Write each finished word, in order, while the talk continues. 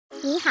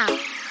你好，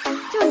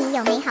祝你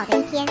有美好的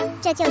一天。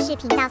这就是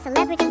频道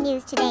Celebrity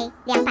News Today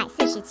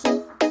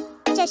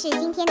 247。这是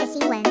今天的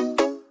新闻。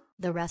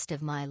The rest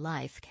of my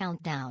life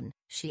countdown.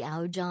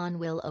 Xiao Zhan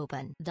will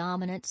open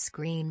dominant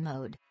screen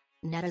mode.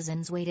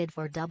 Netizens waited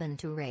for Douban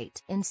to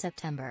rate. In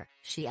September,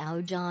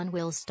 Xiao Zhan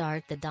will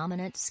start the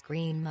dominant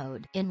screen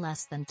mode. In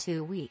less than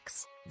 2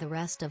 weeks, The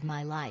Rest of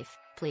My Life,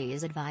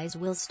 Please Advise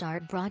will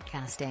start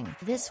broadcasting.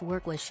 This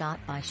work was shot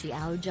by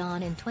Xiao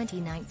Zhan in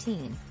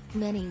 2019.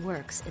 Many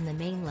works in the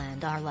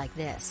mainland are like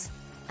this.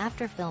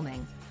 After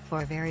filming,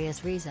 for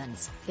various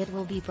reasons, it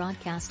will be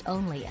broadcast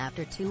only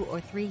after 2 or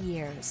 3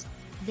 years.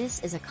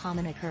 This is a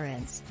common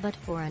occurrence, but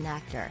for an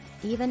actor,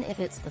 even if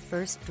it's the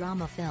first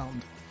drama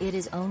filmed, it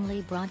is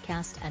only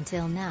broadcast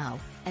until now,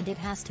 and it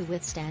has to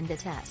withstand the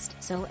test.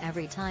 So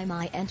every time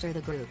I enter the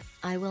group,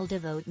 I will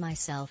devote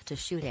myself to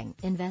shooting.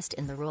 Invest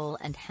in the role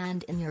and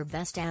hand in your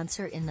best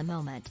answer in the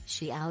moment.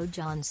 Xiao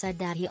Zhan said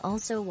that he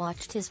also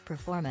watched his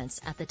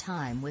performance at the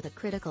time with a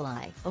critical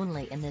eye.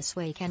 Only in this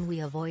way can we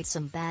avoid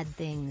some bad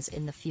things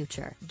in the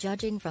future.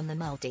 Judging from the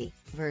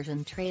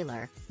multi-version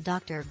trailer,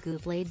 Dr. Gu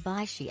played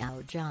by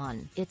Xiao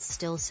Zhan, it's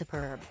still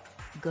superb.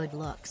 Good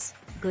looks,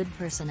 good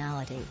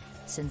personality,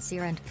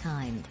 sincere and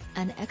kind,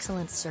 an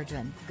excellent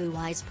surgeon.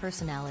 Gui's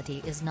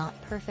personality is not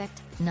perfect,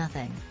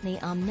 nothing.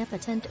 The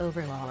omnipotent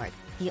overlord,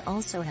 he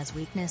also has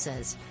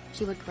weaknesses.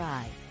 She would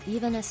cry,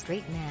 even a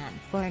straight man.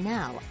 For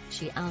now,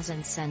 Xiao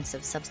Zhan's sense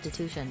of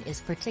substitution is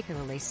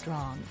particularly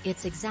strong.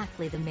 It's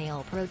exactly the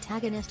male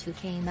protagonist who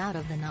came out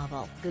of the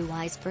novel.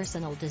 Gui's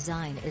personal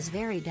design is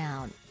very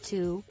down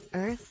to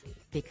earth,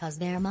 because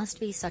there must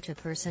be such a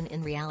person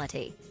in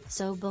reality,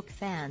 so book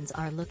fans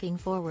are looking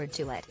forward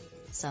to it.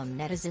 Some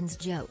netizens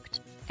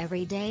joked,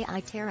 "Every day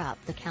I tear up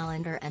the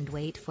calendar and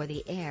wait for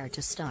the air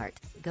to start,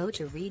 go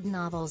to read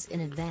novels in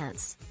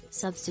advance,"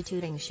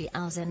 substituting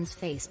Xiao Zhan's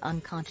face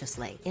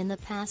unconsciously. In the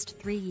past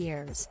 3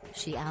 years,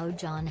 Xiao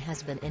Zhan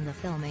has been in the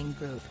filming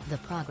group. The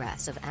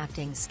progress of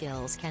acting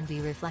skills can be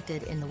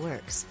reflected in the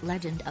works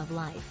Legend of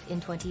Life in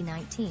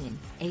 2019,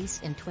 Ace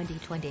in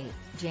 2020,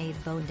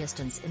 Jade Bone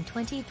Distance in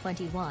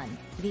 2021.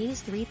 These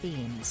 3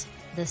 themes.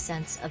 The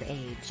sense of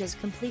age is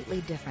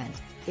completely different.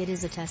 It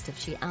is a test of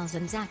Xiao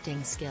Zhan's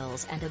acting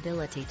skills and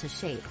ability to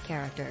shape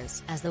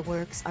characters. As the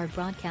works are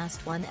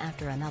broadcast one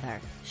after another,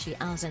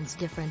 Xiao Zhan's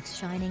different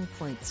shining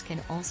points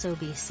can also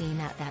be seen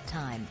at that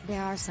time.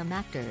 There are some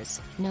actors,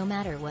 no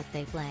matter what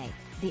they play,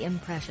 the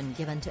impression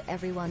given to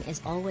everyone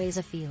is always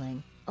a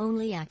feeling.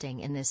 Only acting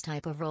in this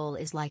type of role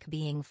is like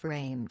being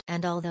framed.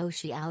 And although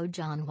Xiao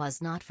Zhan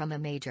was not from a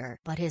major,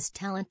 but his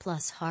talent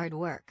plus hard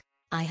work,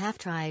 I have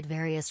tried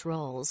various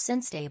roles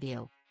since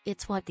debut.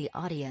 It's what the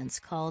audience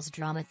calls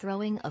drama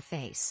throwing a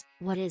face.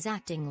 What is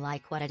acting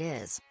like what it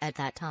is? At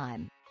that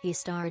time, he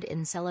starred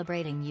in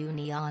Celebrating Yu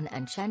Nian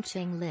and Chen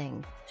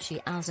Qingling.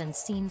 Xiao Zhan's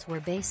scenes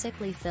were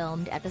basically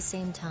filmed at the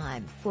same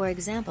time. For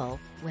example,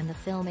 when the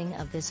filming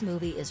of this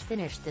movie is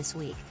finished this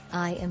week,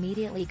 I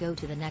immediately go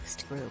to the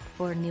next group.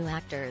 For new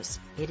actors,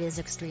 it is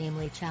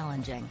extremely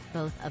challenging.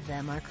 Both of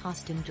them are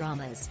costume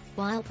dramas,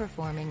 while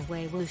performing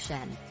Wei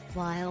Wuxian,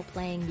 while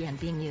playing Yan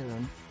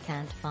Bingyun,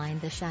 can't find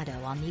the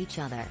shadow on each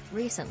other.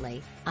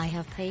 Recently, I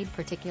have paid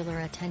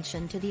particular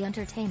attention to the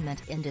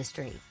entertainment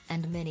industry,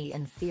 and many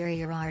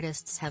inferior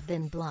artists have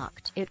been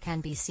blocked. It can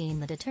be seen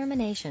the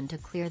determination to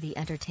clear the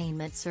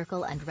entertainment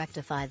circle and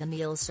rectify the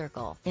meal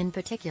circle. In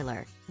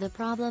particular, the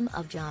problem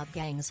of job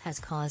gangs has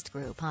caused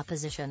group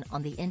opposition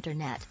on the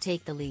internet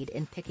take the lead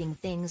in picking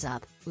things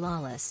up,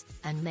 lawless,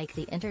 and make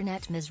the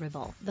internet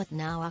miserable. But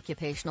now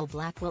occupational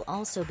black will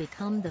also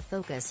become the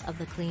focus of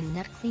the Clean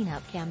Net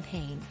cleanup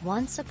campaign.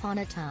 Once upon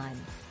a time,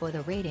 for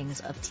the ratings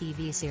of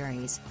TV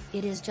series,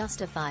 it is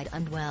justified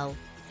and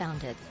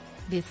well-founded.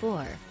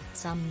 Before,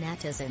 some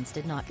netizens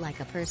did not like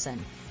a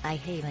person. I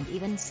haven't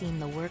even seen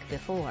the work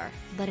before,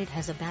 but it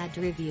has a bad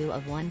review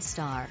of 1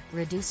 star.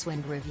 Reduce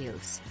wind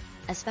reviews.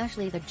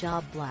 Especially the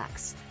job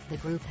blacks, the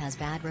group has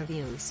bad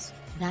reviews,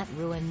 that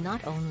ruin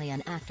not only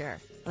an actor,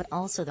 but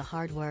also the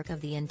hard work of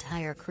the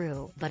entire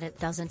crew. But it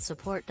doesn't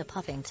support the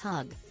puffing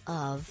tug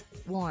of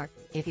war.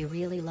 If you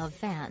really love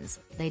fans,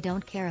 they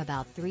don't care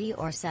about 3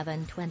 or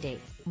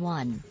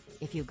 721.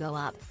 If you go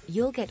up,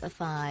 you'll get a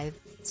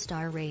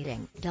 5-star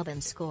rating.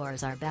 Douban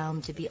scores are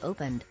bound to be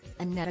opened,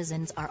 and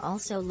netizens are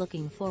also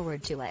looking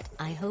forward to it.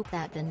 I hope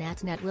that the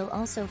net will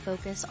also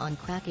focus on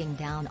cracking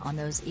down on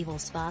those evil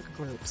spot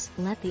groups.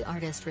 Let the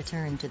artist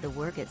return to the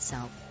work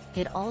itself.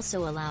 It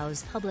also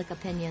allows public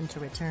opinion to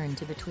return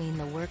to between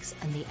the works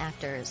and the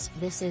actors.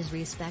 This is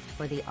respect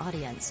for the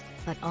audience,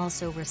 but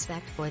also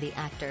respect for the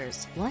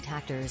actors. What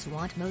actors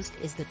want most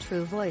is the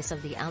true voice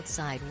of the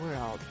outside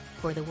world.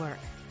 For the work,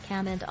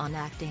 comment on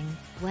acting,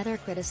 whether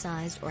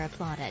criticized or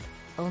applauded.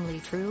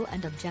 Only true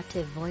and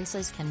objective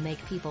voices can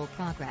make people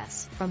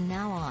progress. From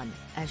now on,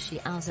 as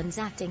Xiao Zhan's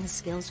acting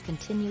skills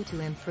continue to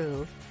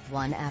improve,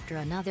 one after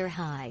another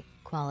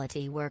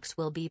high-quality works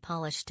will be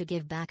polished to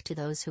give back to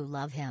those who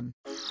love him.